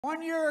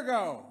1 year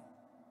ago,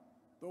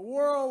 the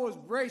world was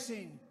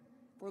bracing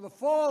for the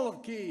fall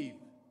of Kyiv.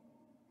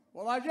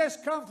 Well, I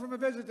just come from a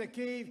visit to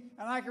Kyiv,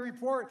 and I can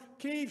report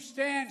Kyiv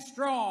stands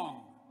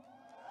strong.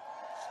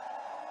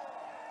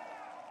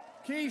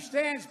 Kyiv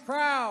stands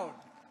proud.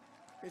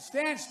 It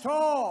stands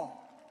tall.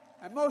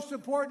 And most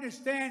important, it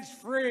stands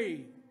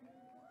free.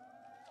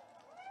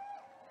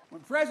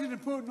 When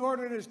President Putin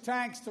ordered his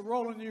tanks to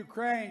roll into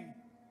Ukraine,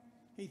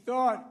 he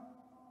thought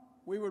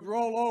we would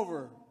roll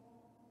over.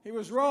 He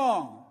was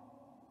wrong.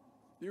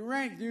 The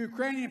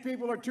Ukrainian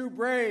people are too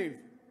brave.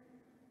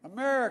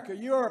 America,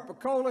 Europe, a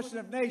coalition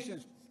of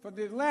nations from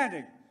the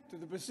Atlantic to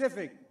the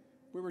Pacific,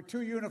 we were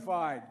too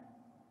unified.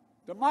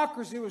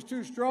 Democracy was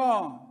too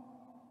strong.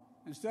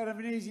 Instead of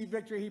an easy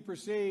victory he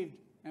perceived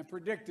and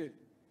predicted,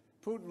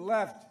 Putin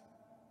left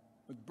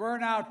with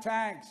burnt-out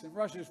tanks and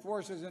Russia's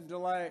forces in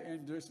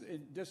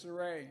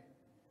disarray.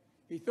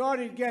 He thought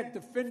he'd get the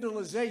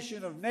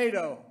Finlandization of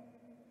NATO.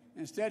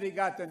 Instead, he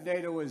got the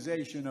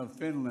NATOization of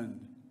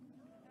Finland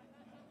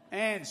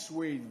and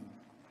Sweden.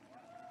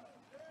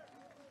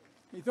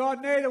 He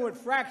thought NATO would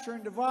fracture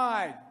and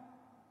divide.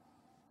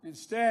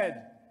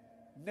 Instead,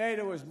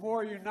 NATO is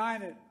more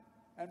united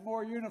and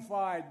more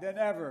unified than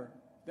ever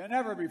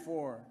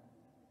before.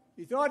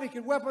 He thought he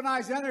could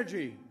weaponize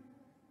energy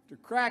to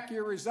crack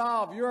your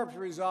resolve, Europe's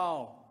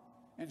resolve.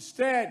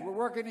 Instead, we're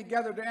working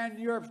together to end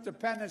Europe's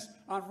dependence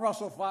on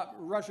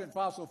Russian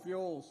fossil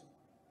fuels.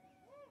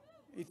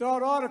 He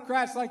thought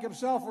autocrats like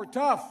himself were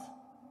tough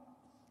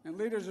and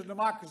leaders of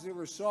democracy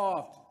were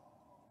soft.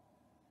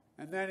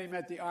 And then he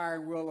met the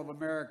iron will of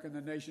America and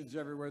the nations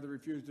everywhere that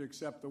refused to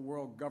accept the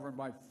world governed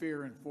by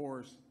fear and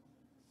force.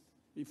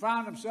 He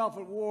found himself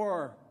at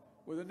war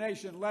with a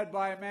nation led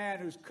by a man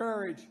whose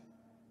courage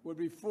would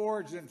be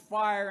forged in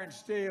fire and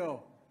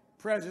steel,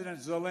 President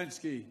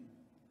Zelensky.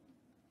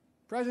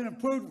 President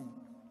Putin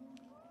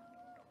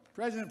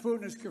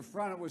is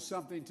confronted with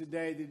something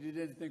today that he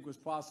didn't think was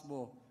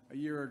possible a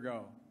year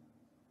ago.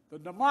 The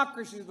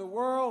democracies of the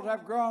world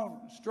have grown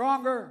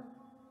stronger,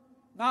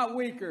 not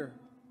weaker.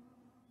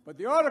 But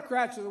the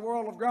autocrats of the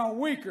world have grown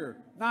weaker,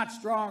 not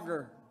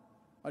stronger.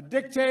 A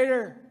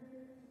dictator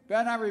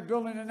bent on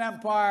rebuilding an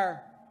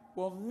empire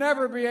will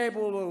never be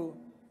able to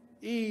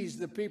ease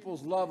the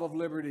people's love of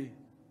liberty.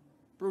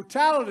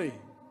 Brutality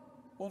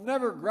will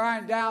never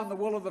grind down the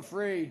will of the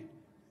free.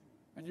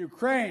 And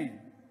Ukraine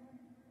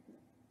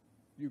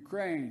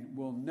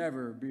will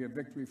never be a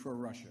victory for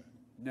Russia.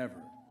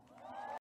 Never.